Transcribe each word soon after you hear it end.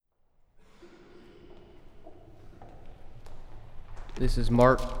This is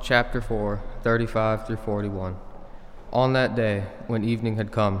Mark chapter 4, 35 through 41. On that day, when evening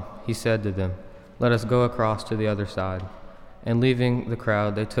had come, he said to them, "Let us go across to the other side." And leaving the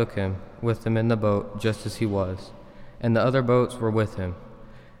crowd, they took him with them in the boat, just as he was. And the other boats were with him.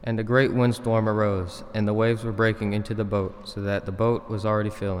 And a great windstorm arose, and the waves were breaking into the boat, so that the boat was already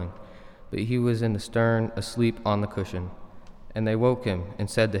filling. But he was in the stern, asleep on the cushion. And they woke him, and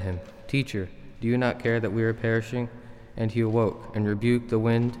said to him, "Teacher, do you not care that we are perishing?" And he awoke, and rebuked the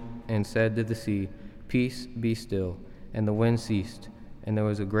wind, and said to the sea, "Peace, be still." And the wind ceased, and there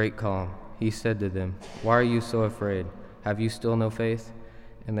was a great calm. He said to them, "Why are you so afraid? Have you still no faith?"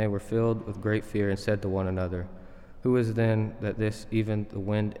 And they were filled with great fear, and said to one another, "Who is then that this even the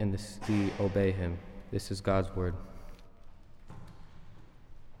wind and the sea obey him?" This is God's word.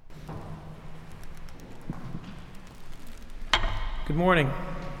 Good morning.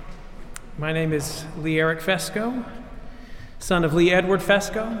 My name is Lee Eric Fesco, son of Lee Edward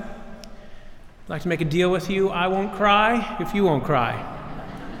Fesco. I'd like to make a deal with you. I won't cry if you won't cry.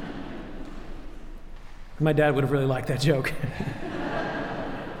 My dad would have really liked that joke.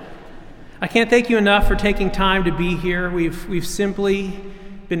 I can't thank you enough for taking time to be here. We've simply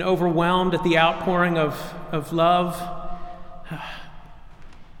been overwhelmed at the outpouring of love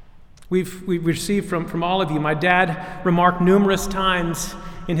we've received from all of you. My dad remarked numerous times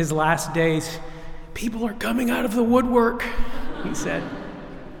in his last days, "People are coming out of the woodwork," he said.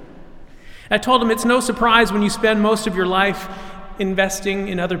 I told him it's no surprise when you spend most of your life investing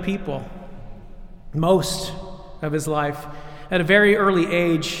in other people. Most of his life. At a very early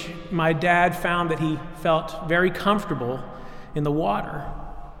age, my dad found that he felt very comfortable in the water.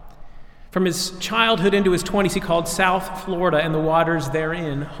 From his childhood into his 20s, he called South Florida and the waters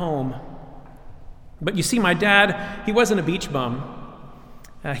therein home. But you see, my dad, he wasn't a beach bum.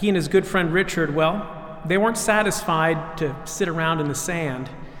 He and his good friend Richard, well, they weren't satisfied to sit around in the sand.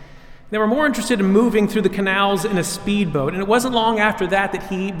 They were more interested in moving through the canals in a speedboat, and it wasn't long after that that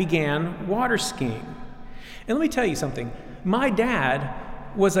he began water skiing. And let me tell you something. My dad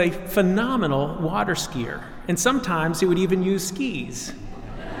was a phenomenal water skier, and sometimes he would even use skis.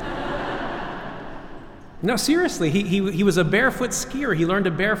 No, seriously, he was a barefoot skier. He learned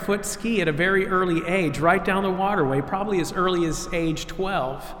to barefoot ski at a very early age, right down the waterway, probably as early as age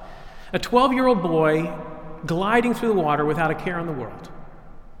 12. A 12-year-old boy gliding through the water without a care in the world.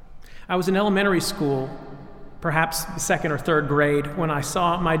 I was in elementary school, perhaps second or third grade, when I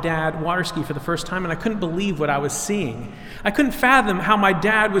saw my dad water ski for the first time, and I couldn't believe what I was seeing. I couldn't fathom how my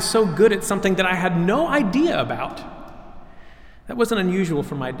dad was so good at something that I had no idea about. That wasn't unusual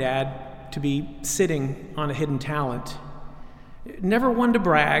for my dad, to be sitting on a hidden talent. Never one to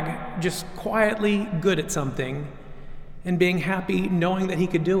brag, just quietly good at something and being happy knowing that he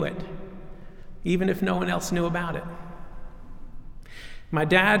could do it, even if no one else knew about it. My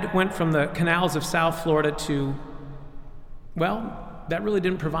dad went from the canals of South Florida to, well, that really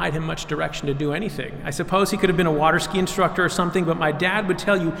didn't provide him much direction to do anything. I suppose he could have been a water ski instructor or something, but my dad would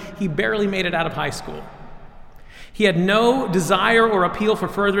tell you he barely made it out of high school. He had no desire or appeal for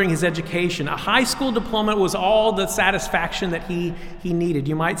furthering his education. A high school diploma was all the satisfaction that he needed.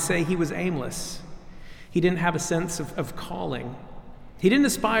 You might say he was aimless. He didn't have a sense of calling. He didn't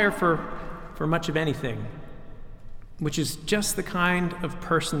aspire for much of anything, which is just the kind of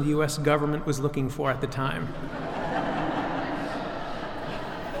person the U.S. government was looking for at the time.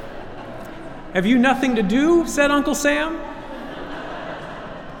 "Have you nothing to do?" said Uncle Sam.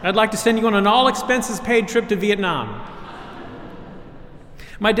 "I'd like to send you on an all-expenses-paid trip to Vietnam."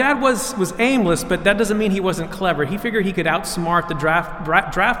 My dad was aimless, but that doesn't mean he wasn't clever. He figured he could outsmart the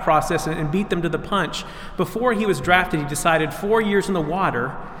draft process and beat them to the punch. Before he was drafted, he decided 4 years in the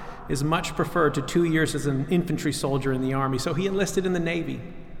water is much preferred to 2 years as an infantry soldier in the Army, so he enlisted in the Navy.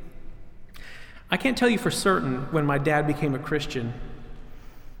 I can't tell you for certain when my dad became a Christian.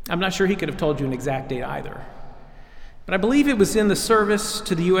 I'm not sure he could have told you an exact date either. But I believe it was in the service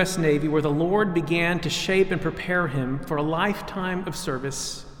to the U.S. Navy where the Lord began to shape and prepare him for a lifetime of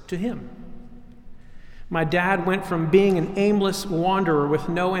service to him. My dad went from being an aimless wanderer with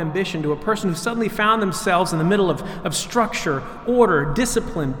no ambition to a person who suddenly found themselves in the middle of structure, order,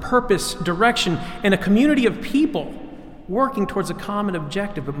 discipline, purpose, direction, and a community of people working towards a common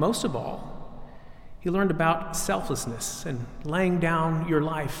objective. But most of all, he learned about selflessness and laying down your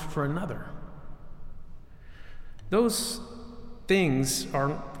life for another. Those things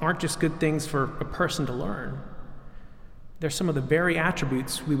aren't just good things for a person to learn. They're some of the very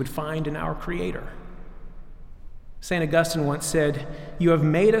attributes we would find in our Creator. St. Augustine once said, "You have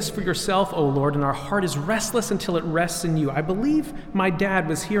made us for yourself, O Lord, and our heart is restless until it rests in you." I believe my dad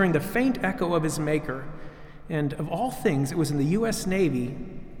was hearing the faint echo of his Maker And of all things, it was in the U.S. Navy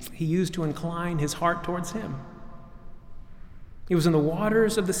he used to incline his heart towards him. It was in the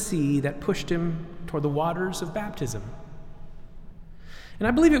waters of the sea that pushed him toward the waters of baptism. And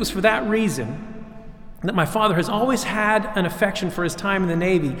I believe it was for that reason that my father has always had an affection for his time in the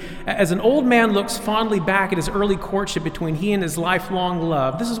Navy. As an old man looks fondly back at his early courtship between he and his lifelong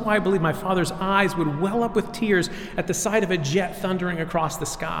love, this is why I believe my father's eyes would well up with tears at the sight of a jet thundering across the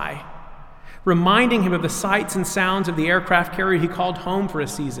sky, reminding him of the sights and sounds of the aircraft carrier he called home for a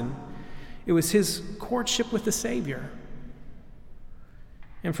season. It was his courtship with the Savior.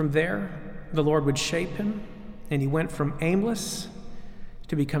 And from there, the Lord would shape him, and he went from aimless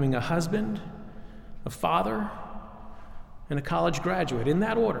to becoming a husband, a father, and a college graduate, in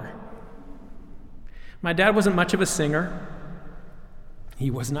that order. My dad wasn't much of a singer. He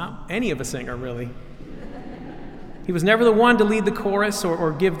was not any of a singer, really. He was never the one to lead the chorus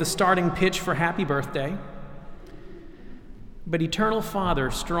or give the starting pitch for Happy Birthday. But Eternal Father,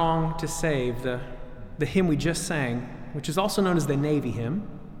 Strong to Save, the hymn we just sang, which is also known as the Navy hymn,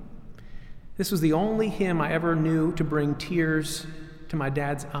 this was the only hymn I ever knew to bring tears to my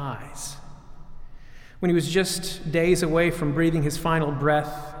dad's eyes. When he was just days away from breathing his final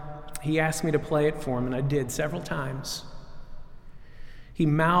breath, he asked me to play it for him, and I did several times. He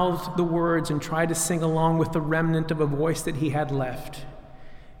mouthed the words and tried to sing along with the remnant of a voice that he had left.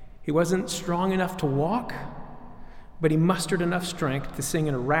 He wasn't strong enough to walk, but he mustered enough strength to sing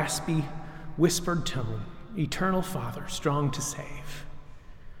in a raspy, whispered tone, Eternal Father, strong to save,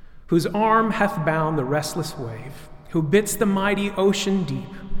 whose arm hath bound the restless wave, who bits the mighty ocean deep,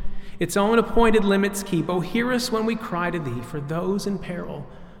 its own appointed limits keep. Oh, hear us when we cry to thee for those in peril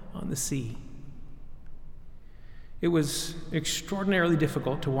on the sea. It was extraordinarily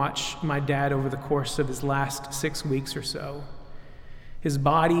difficult to watch my dad over the course of his last 6 weeks or so. His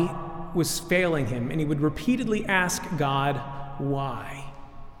body was failing him, and he would repeatedly ask God, why?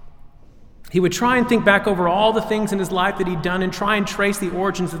 He would try and think back over all the things in his life that he'd done and try and trace the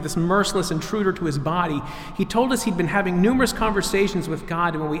origins of this merciless intruder to his body. He told us he'd been having numerous conversations with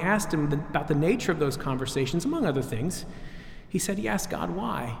God, and when we asked him about the nature of those conversations, among other things, he said he asked God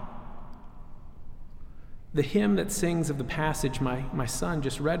why. The hymn that sings of the passage my son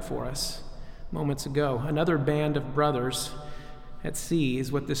just read for us moments ago, another band of brothers at sea,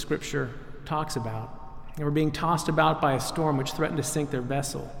 is what this scripture talks about. They were being tossed about by a storm which threatened to sink their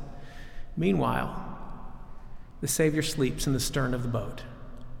vessel. Meanwhile, the Savior sleeps in the stern of the boat.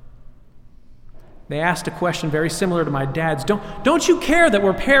 They asked a question very similar to my dad's. Don't you care that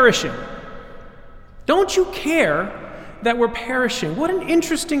we're perishing? Don't you care that we're perishing? What an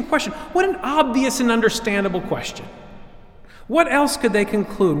interesting question. What an obvious and understandable question. What else could they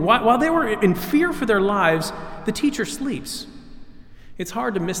conclude? While they were in fear for their lives, the teacher sleeps. It's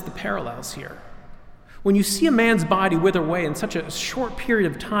hard to miss the parallels here. When you see a man's body wither away in such a short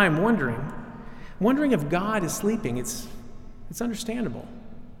period of time, wondering if God is sleeping, it's understandable.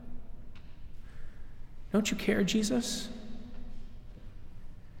 Don't you care, Jesus?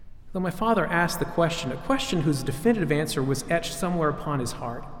 Though my father asked the question, a question whose definitive answer was etched somewhere upon his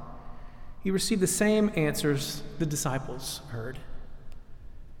heart, he received the same answers the disciples heard.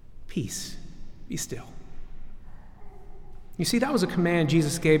 Peace, be still. You see, that was a command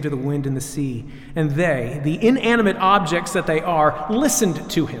Jesus gave to the wind and the sea, and they, the inanimate objects that they are, listened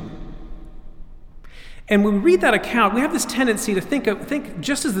to him. And when we read that account, we have this tendency to think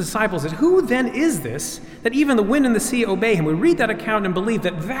just as the disciples did, who then is this that even the wind and the sea obey him? We read that account and believe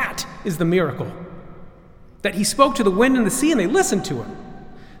that that is the miracle, that he spoke to the wind and the sea and they listened to him.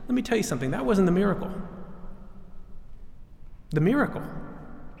 Let me tell you something, that wasn't the miracle. The miracle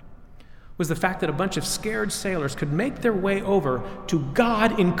was the fact that a bunch of scared sailors could make their way over to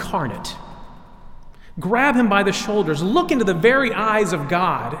God incarnate, grab him by the shoulders, look into the very eyes of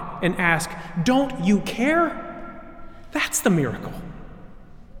God, and ask, "Don't you care?" That's the miracle.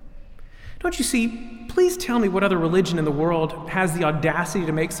 Don't you see? Please tell me what other religion in the world has the audacity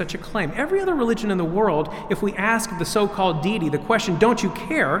to make such a claim. Every other religion in the world, if we ask the so-called deity the question, "Don't you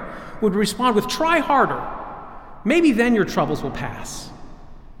care?" would respond with, "Try harder. Maybe then your troubles will pass."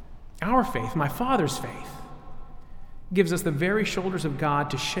 Our faith, my father's faith, gives us the very shoulders of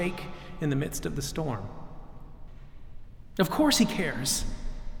God to shake in the midst of the storm. Of course he cares.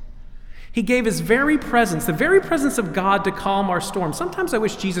 He gave his very presence, the very presence of God, to calm our storm. Sometimes I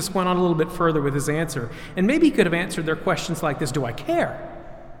wish Jesus went on a little bit further with his answer, and maybe he could have answered their questions like this: do I care?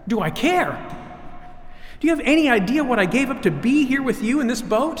 Do I care? Do you have any idea what I gave up to be here with you in this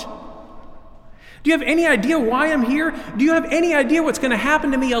boat? Do you have any idea why I'm here? Do you have any idea what's going to happen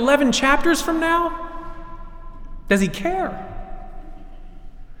to me 11 chapters from now? Does he care?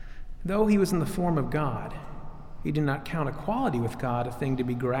 Though he was in the form of God, He did not count equality with God a thing to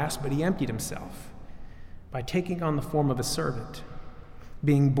be grasped, but he emptied himself by taking on the form of a servant.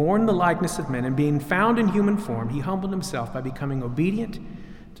 Being born in the likeness of men and being found in human form, he humbled himself by becoming obedient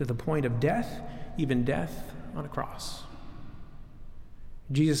to the point of death, even death on a cross.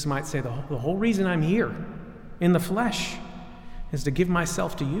 Jesus might say, the whole reason I'm here in the flesh is to give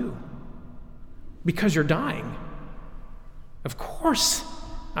myself to you because you're dying. Of course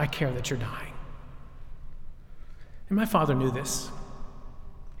I care that you're dying. And my Father knew this.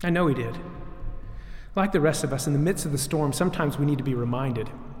 I know he did. Like the rest of us, in the midst of the storm, sometimes we need to be reminded.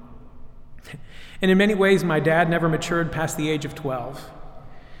 And in many ways, my dad never matured past the age of 12.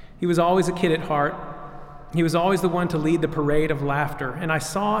 He was always a kid at heart. He was always the one to lead the parade of laughter. And I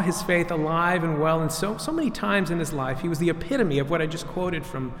saw his faith alive and well, and so many times in his life, he was the epitome of what I just quoted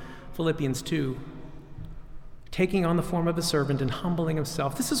from Philippians 2. Taking on the form of a servant and humbling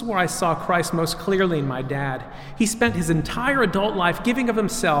himself. This is where I saw Christ most clearly in my dad. He spent his entire adult life giving of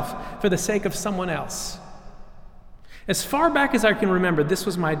himself for the sake of someone else. As far back as I can remember, this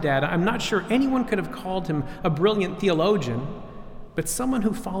was my dad. I'm not sure anyone could have called him a brilliant theologian, but someone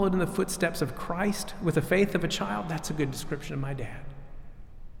who followed in the footsteps of Christ with the faith of a child, that's a good description of my dad.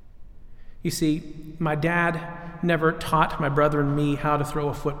 You see, my dad never taught my brother and me how to throw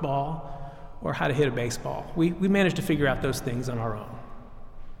a football or how to hit a baseball. We managed to figure out those things on our own.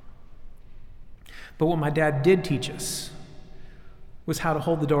 But what my dad did teach us was how to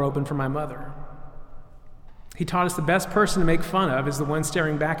hold the door open for my mother. He taught us the best person to make fun of is the one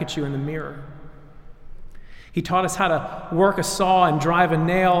staring back at you in the mirror. He taught us how to work a saw and drive a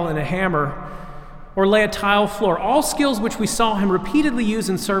nail and a hammer or lay a tile floor, all skills which we saw him repeatedly use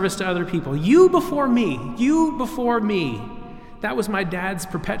in service to other people. You before me, you before me. That was my dad's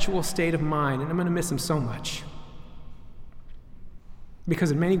perpetual state of mind, and I'm going to miss him so much.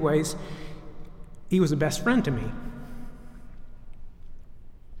 Because in many ways, he was a best friend to me.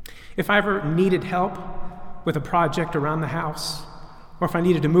 If I ever needed help with a project around the house, or if I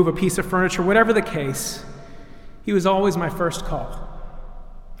needed to move a piece of furniture, whatever the case, he was always my first call.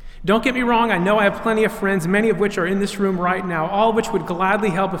 Don't get me wrong, I know I have plenty of friends, many of which are in this room right now, all of which would gladly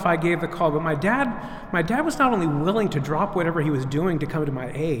help if I gave the call. But my dad was not only willing to drop whatever he was doing to come to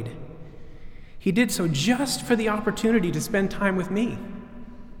my aid, he did so just for the opportunity to spend time with me.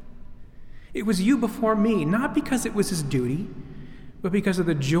 It was you before me, not because it was his duty, but because of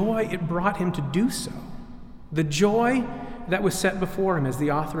the joy it brought him to do so. The joy that was set before him, as the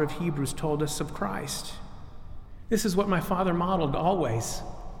author of Hebrews told us of Christ. This is what my father modeled always.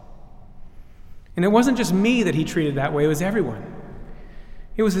 And it wasn't just me that he treated that way, it was everyone.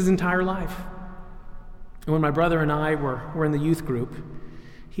 It was his entire life. And when my brother and I were in the youth group,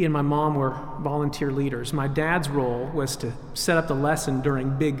 he and my mom were volunteer leaders. My dad's role was to set up the lesson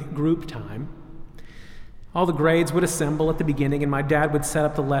during big group time. All the grades would assemble at the beginning, and my dad would set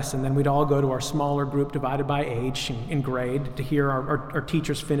up the lesson. Then we'd all go to our smaller group divided by age and grade to hear our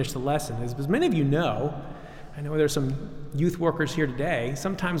teachers finish the lesson. As many of you know, I know there's some youth workers here today.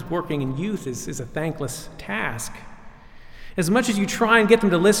 Sometimes working in youth is a thankless task. As much as you try and get them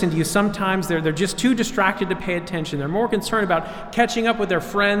to listen to you, sometimes they're just too distracted to pay attention. They're more concerned about catching up with their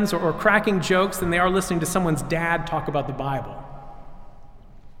friends or cracking jokes than they are listening to someone's dad talk about the Bible.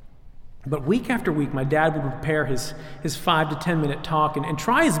 But week after week, my dad would prepare his 5 to 10 minute talk and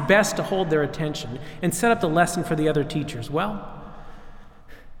try his best to hold their attention and set up the lesson for the other teachers. Well,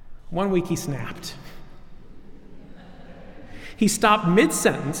 one week he snapped. He stopped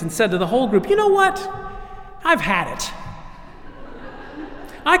mid-sentence and said to the whole group, "You know what? I've had it.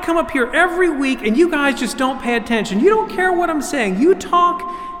 I come up here every week and you guys just don't pay attention. You don't care what I'm saying. You talk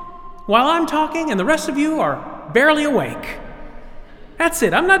while I'm talking and the rest of you are barely awake. That's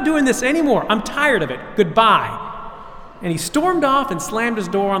it. I'm not doing this anymore. I'm tired of it. Goodbye." And he stormed off and slammed his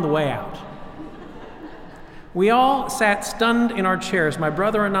door on the way out. We all sat stunned in our chairs, my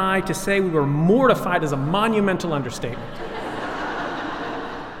brother and I. To say we were mortified is a monumental understatement.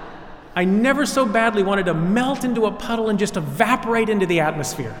 I never so badly wanted to melt into a puddle and just evaporate into the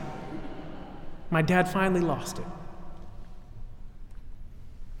atmosphere. My dad finally lost it.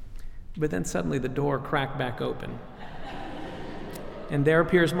 But then suddenly the door cracked back open. And there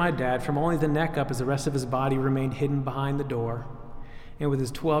appears my dad, from only the neck up as the rest of his body remained hidden behind the door. And with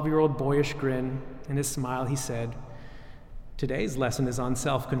his 12-year-old boyish grin and his smile, he said, "Today's lesson is on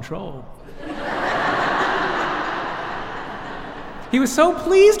self-control." He was so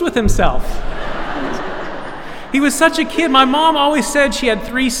pleased with himself. He was such a kid. My mom always said she had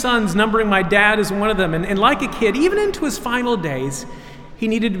 3 sons, numbering my dad as one of them. And like a kid, even into his final days, he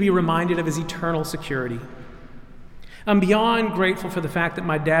needed to be reminded of his eternal security. I'm beyond grateful for the fact that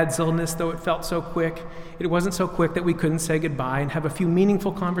my dad's illness, though it felt so quick, it wasn't so quick that we couldn't say goodbye and have a few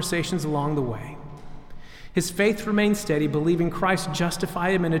meaningful conversations along the way. His faith remained steady, believing Christ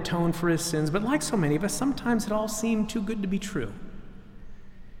justified him and atoned for his sins, but like so many of us, sometimes it all seemed too good to be true.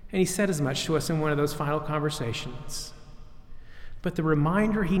 And he said as much to us in one of those final conversations. But the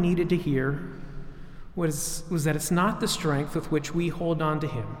reminder he needed to hear was that it's not the strength with which we hold on to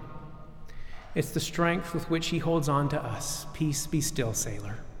him. It's the strength with which he holds on to us. Peace be still,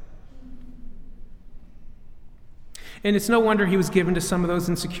 sailor. And it's no wonder he was given to some of those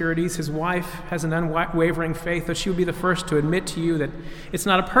insecurities. His wife has an unwavering faith, though she would be the first to admit to you that it's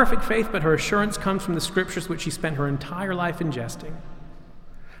not a perfect faith, but her assurance comes from the scriptures which she spent her entire life ingesting.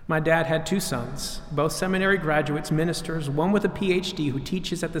 My dad had 2 sons, both seminary graduates, ministers, one with a PhD who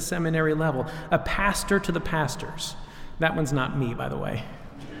teaches at the seminary level, a pastor to the pastors. That one's not me, by the way.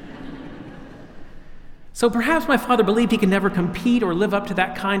 So perhaps my father believed he could never compete or live up to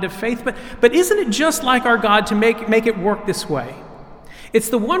that kind of faith, but isn't it just like our God to make it work this way? It's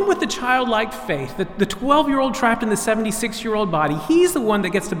the one with the childlike faith, the 12-year-old trapped in the 76-year-old body. He's the one that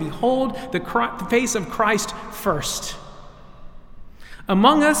gets to behold the face of Christ first.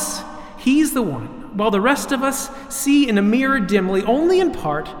 Among us, he's the one, while the rest of us see in a mirror dimly, only in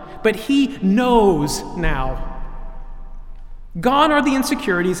part, but he knows now. Gone are the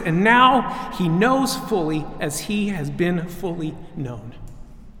insecurities, and now he knows fully as he has been fully known.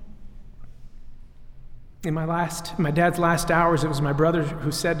 In my dad's last hours, it was my brother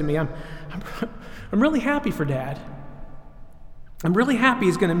who said to me, I'm really happy for Dad. I'm really happy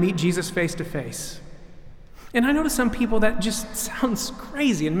he's going to meet Jesus face to face. And I know to some people that just sounds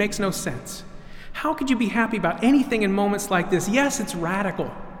crazy and makes no sense. How could you be happy about anything in moments like this? Yes, it's radical.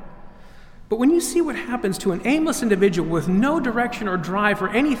 But when you see what happens to an aimless individual with no direction or drive for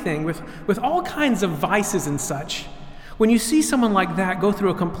anything, with all kinds of vices and such, when you see someone like that go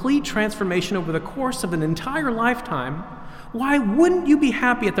through a complete transformation over the course of an entire lifetime, why wouldn't you be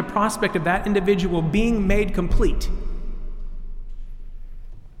happy at the prospect of that individual being made complete?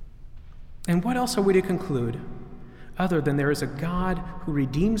 And what else are we to conclude other than there is a God who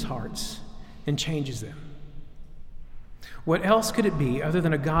redeems hearts and changes them? What else could it be other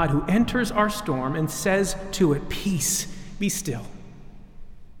than a God who enters our storm and says to it, "Peace, be still."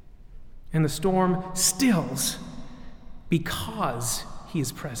 And the storm stills because he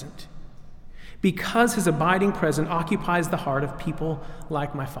is present, because his abiding presence occupies the heart of people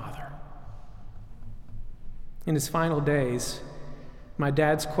like my father. In his final days, my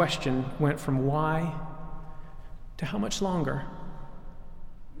dad's question went from why to how much longer.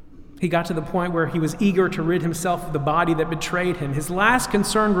 He got to the point where he was eager to rid himself of the body that betrayed him. His last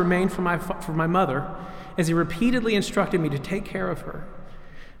concern remained for my mother, as he repeatedly instructed me to take care of her.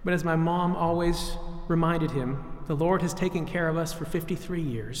 But as my mom always reminded him, the Lord has taken care of us for 53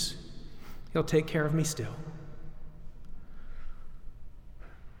 years. He'll take care of me still.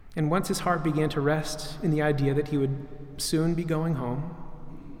 And once his heart began to rest in the idea that he would soon be going home,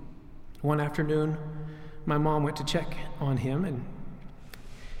 one afternoon, my mom went to check on him,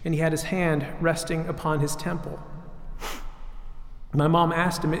 and he had his hand resting upon his temple. My mom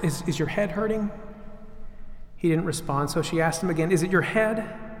asked him, is your head hurting? He didn't respond, so she asked him again, "Is it your head?"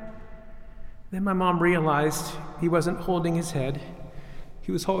 Then my mom realized he wasn't holding his head.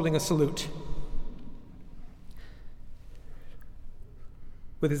 He was holding a salute.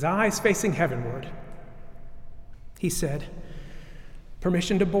 With his eyes facing heavenward, he said,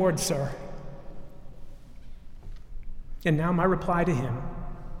 "Permission to board, sir." And now my reply to him,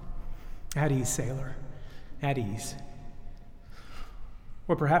 at ease, sailor, at ease.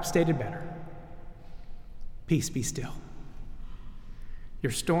 Or perhaps stated better, peace be still.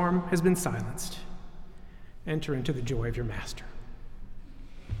 Your storm has been silenced. Enter into the joy of your master.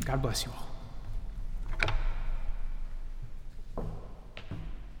 God bless you all.